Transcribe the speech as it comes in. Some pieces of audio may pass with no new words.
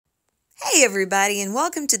Hey everybody, and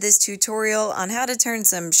welcome to this tutorial on how to turn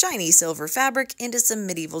some shiny silver fabric into some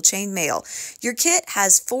medieval chainmail. Your kit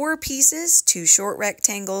has 4 pieces, 2 short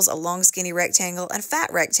rectangles, a long skinny rectangle, and a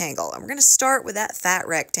fat rectangle. And we're going to start with that fat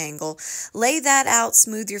rectangle. Lay that out,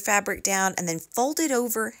 smooth your fabric down, and then fold it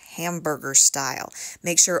over hamburger style.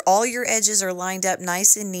 Make sure all your edges are lined up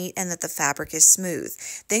nice and neat and that the fabric is smooth.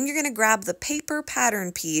 Then you're going to grab the paper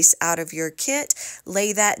pattern piece out of your kit,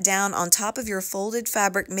 lay that down on top of your folded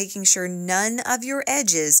fabric, making sure none of your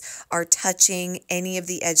edges are touching any of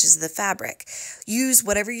the edges of the fabric. Use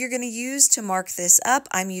whatever you're going to use to mark this up.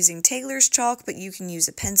 I'm using tailor's chalk, but you can use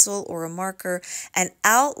a pencil or a marker, and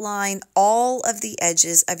outline all of the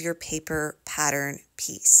edges of your paper pattern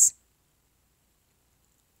piece.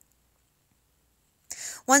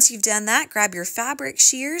 Once you've done that, grab your fabric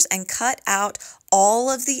shears and cut out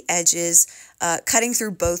all of the edges, cutting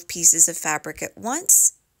through both pieces of fabric at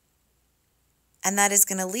once. And that is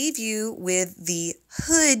going to leave you with the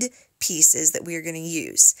hood pieces that we are going to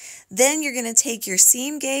use. Then you're going to take your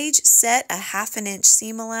seam gauge, set a 1/2 inch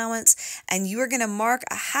seam allowance, and you are going to mark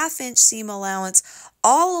a 1/2 inch seam allowance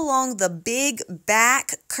all along the big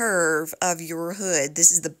back curve of your hood.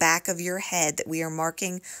 This is the back of your head that we are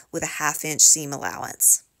marking with a 1/2 inch seam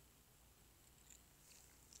allowance.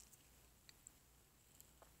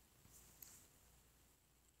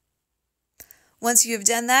 Once you have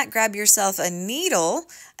done that, grab yourself a needle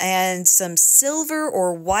and some silver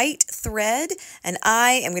or white thread. And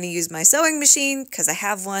I am going to use my sewing machine because I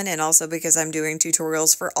have one, and also because I'm doing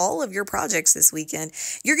tutorials for all of your projects this weekend.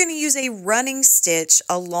 You're going to use a running stitch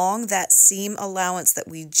along that seam allowance that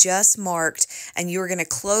we just marked, and you're going to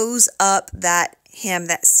close up that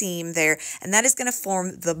seam there, and that is going to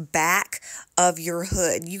form the back of your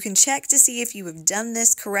hood. You can check to see if you have done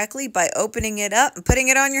this correctly by opening it up and putting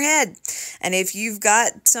it on your head. And if you've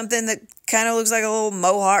got something that kind of looks like a little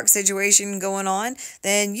mohawk situation going on,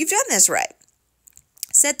 then you've done this right.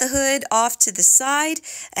 Set the hood off to the side,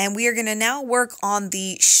 and we are going to now work on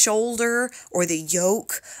the shoulder or the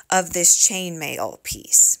yoke of this chainmail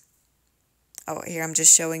piece. Oh, here I'm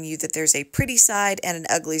just showing you that there's a pretty side and an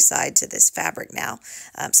ugly side to this fabric now.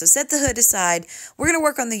 So set the hood aside. We're going to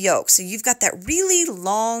work on the yoke. So you've got that really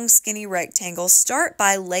long, skinny rectangle. Start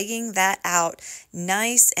by laying that out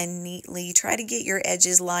nice and neatly. Try to get your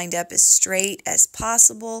edges lined up as straight as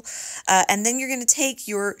possible. And then you're going to take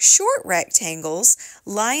your short rectangles,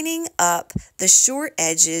 lining up the short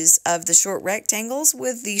edges of the short rectangles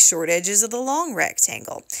with the short edges of the long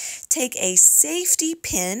rectangle. Take a safety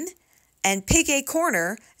pin and pick a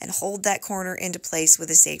corner and hold that corner into place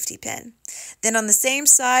with a safety pin. Then on the same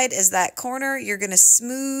side as that corner, you're going to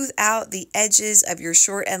smooth out the edges of your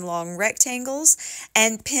short and long rectangles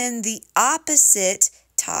and pin the opposite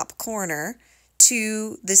top corner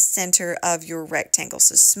to the center of your rectangle.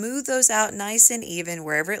 So smooth those out nice and even.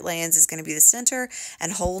 Wherever it lands is going to be the center,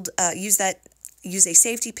 and use a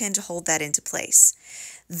safety pin to hold that into place.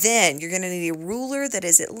 Then you're going to need a ruler that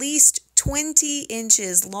is at least 20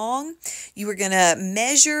 inches long. You are going to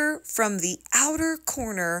measure from the outer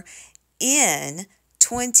corner in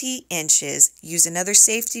 20 inches. Use another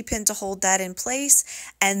safety pin to hold that in place,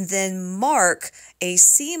 and then mark a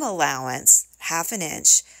seam allowance, 1/2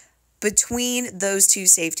 inch, between those 2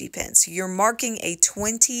 safety pins. So you're marking a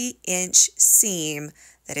 20-inch seam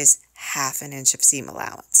that is 1/2 inch of seam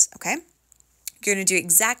allowance, okay? You're going to do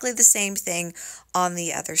exactly the same thing on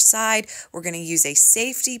the other side. We're going to use a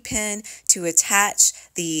safety pin to attach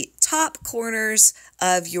the top corners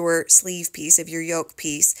of your sleeve piece, of your yoke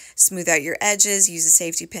piece. Smooth out your edges, use a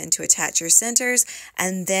safety pin to attach your centers,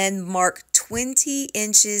 and then mark 20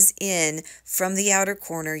 inches in from the outer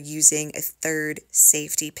corner using a 3rd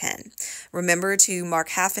safety pin. Remember to mark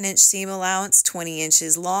 1/2 inch seam allowance, 20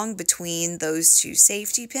 inches long between those 2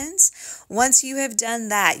 safety pins. Once you have done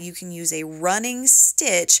that, you can use a running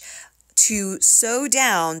stitch to sew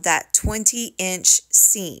down that 20-inch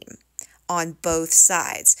seam on both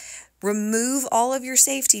sides. Remove all of your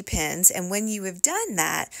safety pins, and when you have done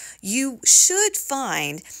that, you should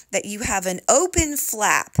find that you have an open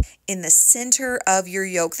flap in the center of your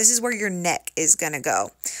yoke. This is where your neck is going to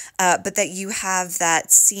go, but that you have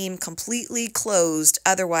that seam completely closed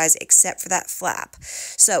otherwise except for that flap.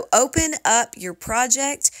 So open up your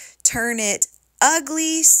project, turn it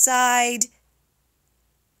ugly side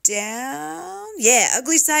down. Yeah,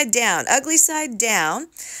 ugly side down.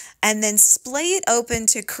 And then splay it open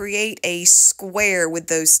to create a square with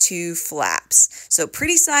those 2 flaps. So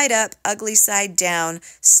pretty side up, ugly side down,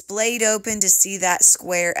 splayed open to see that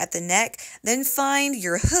square at the neck. Then find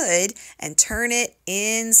your hood and turn it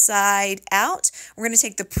inside out. We're going to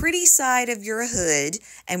take the pretty side of your hood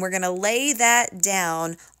and we're going to lay that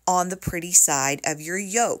down on the pretty side of your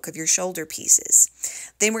yoke, of your shoulder pieces.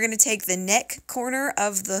 Then we're going to take the neck corner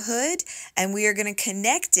of the hood and we are going to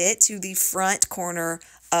connect it to the front corner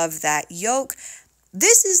of that yoke.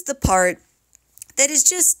 This is the part that is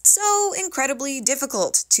just so incredibly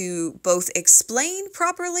difficult to both explain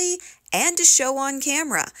properly and to show on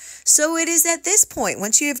camera. So it is at this point,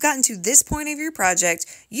 once you have gotten to this point of your project,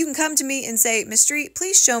 you can come to me and say, Ms. Street,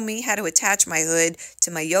 please show me how to attach my hood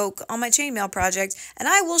to my yoke on my chainmail project, and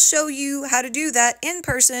I will show you how to do that in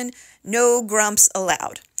person, no grumps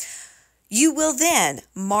allowed. You will then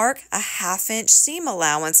mark a 1/2 inch seam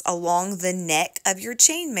allowance along the neck of your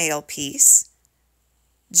chainmail piece,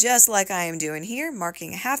 just like I am doing here,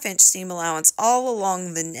 marking a 1/2 inch seam allowance all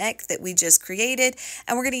along the neck that we just created,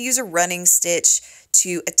 and we're going to use a running stitch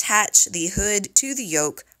to attach the hood to the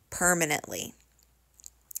yoke permanently.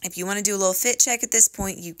 If you want to do a little fit check at this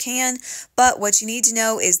point, you can, but what you need to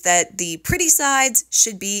know is that the pretty sides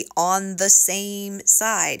should be on the same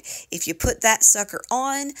side. If you put that sucker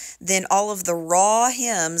on, then all of the raw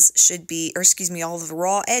hems should be, all of the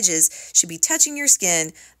raw edges should be touching your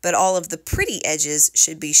skin, but all of the pretty edges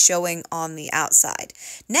should be showing on the outside.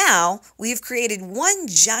 Now, we've created one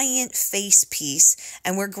giant face piece,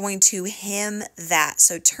 and we're going to hem that.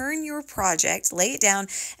 So turn your project, lay it down,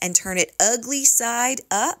 and turn it ugly side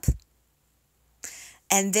up.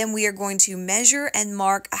 And then we are going to measure and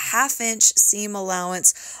mark a 1/2 inch seam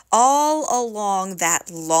allowance all along that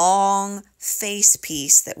long face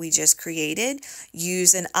piece that we just created.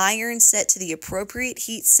 Use an iron set to the appropriate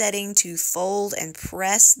heat setting to fold and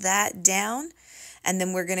press that down. And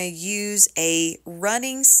then we're going to use a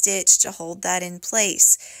running stitch to hold that in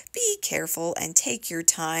place. Be careful and take your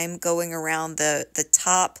time going around the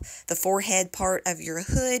top, the forehead part of your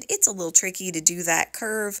hood. It's a little tricky to do that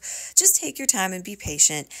curve. Just take your time and be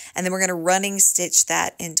patient. And then we're going to running stitch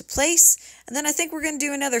that into place. And then I think we're going to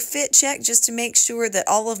do another fit check just to make sure that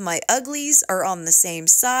all of my uglies are on the same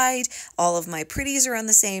side, all of my pretties are on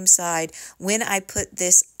the same side. When I put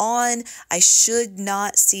this on, I should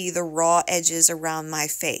not see the raw edges around my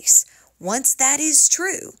face. Once that is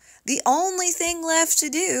true, the only thing left to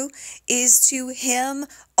do is to hem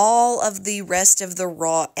all of the rest of the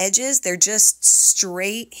raw edges. They're just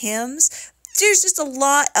straight hems. There's just a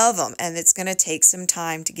lot of them, and it's going to take some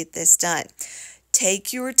time to get this done.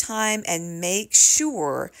 Take your time and make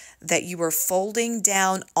sure that you are folding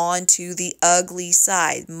down onto the ugly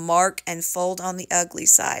side. Mark and fold on the ugly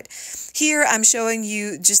side. Here I'm showing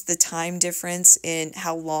you just the time difference in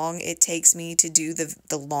how long it takes me to do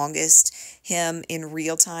the longest hem in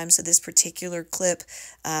real time. So this particular clip,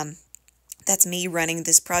 that's me running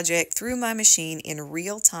this project through my machine in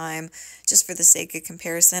real time, just for the sake of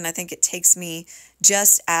comparison. I think it takes me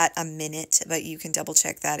just at a minute, but you can double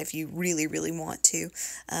check that if you really, really want to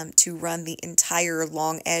run the entire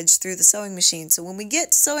long edge through the sewing machine. So when we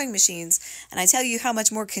get to sewing machines, and I tell you how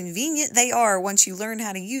much more convenient they are once you learn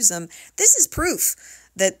how to use them, this is proof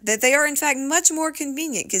that they are in fact much more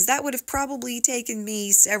convenient, because that would have probably taken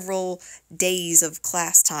me several days of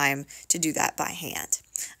class time to do that by hand.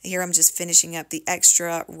 Here I'm just finishing up the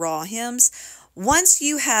extra raw hems. Once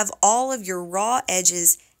you have all of your raw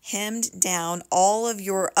edges hemmed down, all of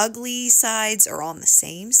your ugly sides are on the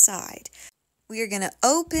same side, we are going to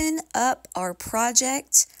open up our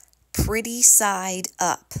project pretty side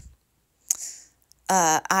up.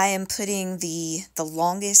 I am putting the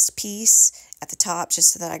longest piece at the top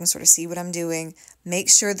just so that I can sort of see what I'm doing. Make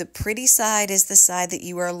sure the pretty side is the side that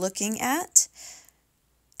you are looking at.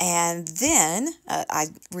 And then I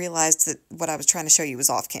realized that what I was trying to show you was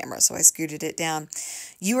off camera, so I scooted it down.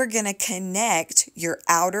 You are going to connect your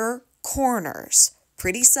outer corners,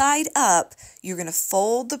 pretty side up. You're going to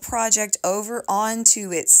fold the project over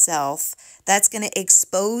onto itself. That's going to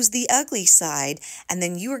expose the ugly side. And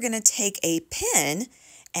then you are going to take a pin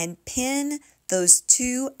and pin those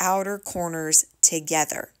two outer corners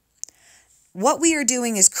together. What we are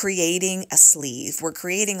doing is creating a sleeve. We're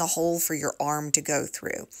creating a hole for your arm to go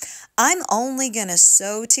through. I'm only going to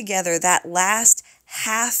sew together that last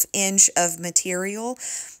 1/2 inch of material.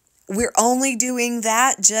 We're only doing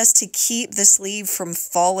that just to keep the sleeve from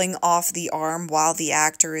falling off the arm while the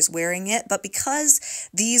actor is wearing it. But because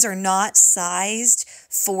these are not sized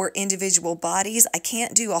for individual bodies, I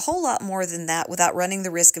can't do a whole lot more than that without running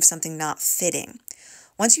the risk of something not fitting.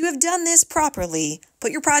 Once you have done this properly,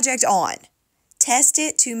 put your project on. Test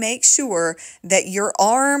it to make sure that your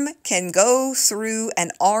arm can go through an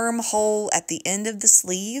armhole at the end of the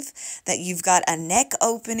sleeve, that you've got a neck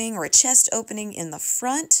opening or a chest opening in the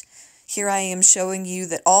front. Here I am showing you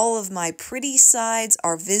that all of my pretty sides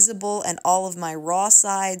are visible and all of my raw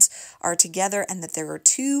sides are together, and that there are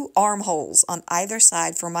 2 armholes on either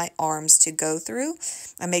side for my arms to go through.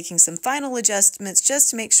 I'm making some final adjustments just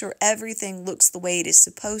to make sure everything looks the way it is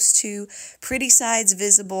supposed to. Pretty sides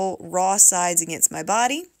visible, raw sides against my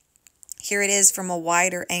body. Here it is from a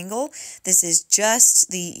wider angle. This is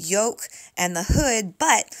just the yoke and the hood,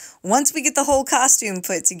 but once we get the whole costume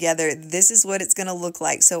put together, this is what it's going to look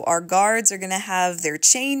like. So our guards are going to have their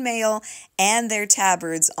chainmail and their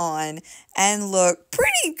tabards on and look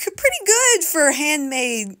pretty good for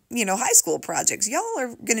handmade, high school projects. Y'all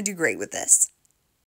are going to do great with this.